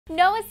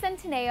Noah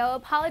Centineo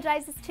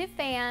apologizes to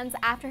fans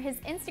after his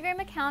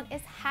Instagram account is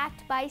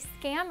hacked by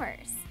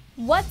scammers.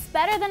 What's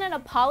better than an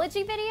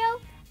apology video?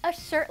 A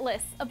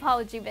shirtless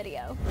apology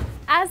video.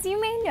 As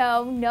you may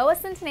know, Noah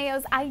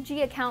Centineo's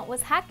IG account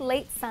was hacked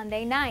late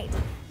Sunday night.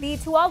 The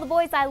To All the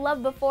Boys I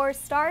Loved Before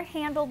star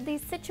handled the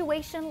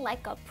situation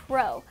like a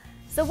pro.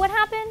 So what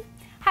happened?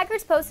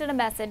 Hackers posted a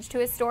message to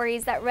his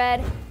stories that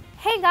read,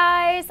 "Hey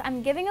guys,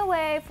 I'm giving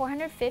away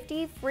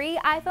 450 free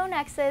iPhone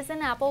X's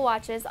and Apple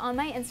Watches on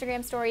my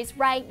Instagram stories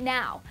right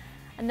now."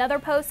 Another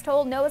post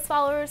told Noah's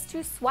followers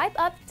to swipe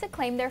up to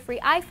claim their free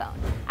iPhone.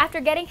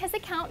 After getting his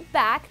account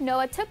back,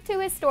 Noah took to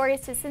his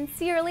stories to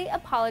sincerely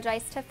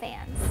apologize to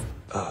fans.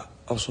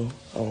 Also,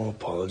 I want to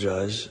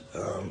apologize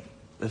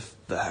if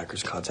the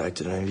hackers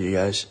contacted any of you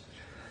guys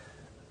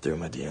through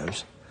my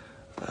DMs.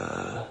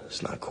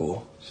 It's not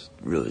cool. It's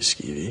really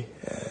skeevy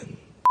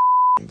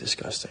and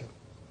disgusting.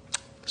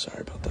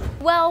 Sorry about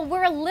that. Well,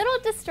 we're a little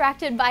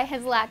distracted by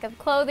his lack of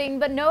clothing,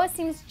 but Noah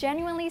seems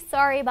genuinely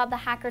sorry about the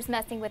hackers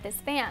messing with his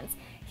fans.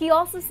 He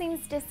also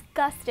seems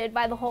disgusted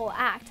by the whole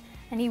act,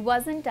 and he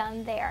wasn't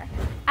done there.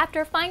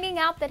 After finding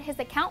out that his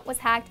account was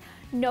hacked,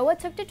 Noah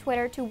took to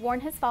Twitter to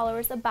warn his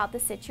followers about the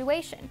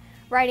situation,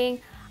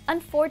 writing,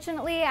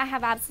 "Unfortunately, I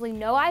have absolutely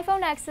no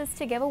iPhone X's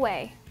to give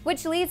away."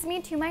 Which leads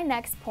me to my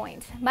next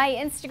point. My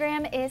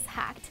Instagram is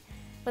hacked,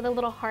 with a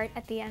little heart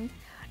at the end.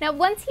 Now,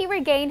 once he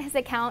regained his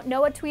account,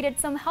 Noah tweeted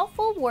some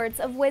helpful words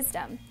of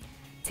wisdom.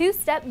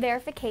 Two-step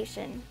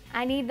verification.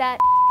 I need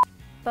that,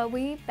 but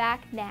we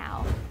back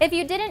now. If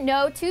you didn't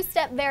know,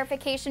 two-step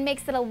verification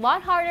makes it a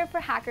lot harder for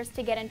hackers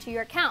to get into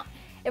your account.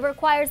 It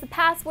requires a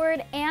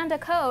password and a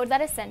code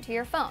that is sent to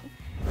your phone.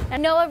 Now,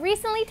 Noah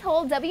recently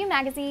told W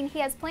Magazine he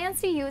has plans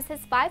to use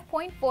his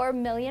 5.4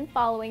 million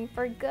following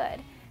for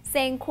good,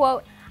 saying,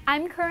 quote,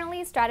 "I'm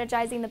currently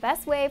strategizing the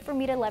best way for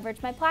me to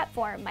leverage my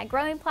platform, my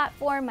growing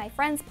platform, my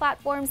friends'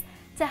 platforms,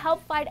 to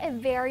help fight a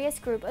various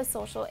group of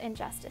social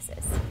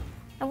injustices."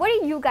 And what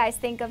do you guys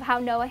think of how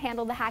Noah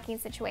handled the hacking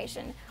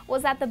situation?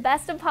 Was that the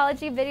best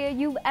apology video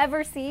you've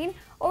ever seen,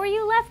 or were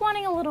you left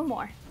wanting a little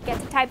more? Get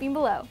to typing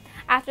below.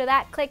 After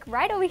that, click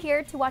right over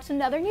here to watch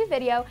another new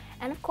video,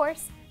 and of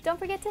course, don't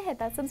forget to hit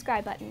that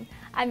subscribe button.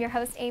 I'm your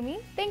host, Amy.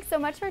 Thanks so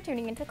much for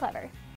tuning into Clevver.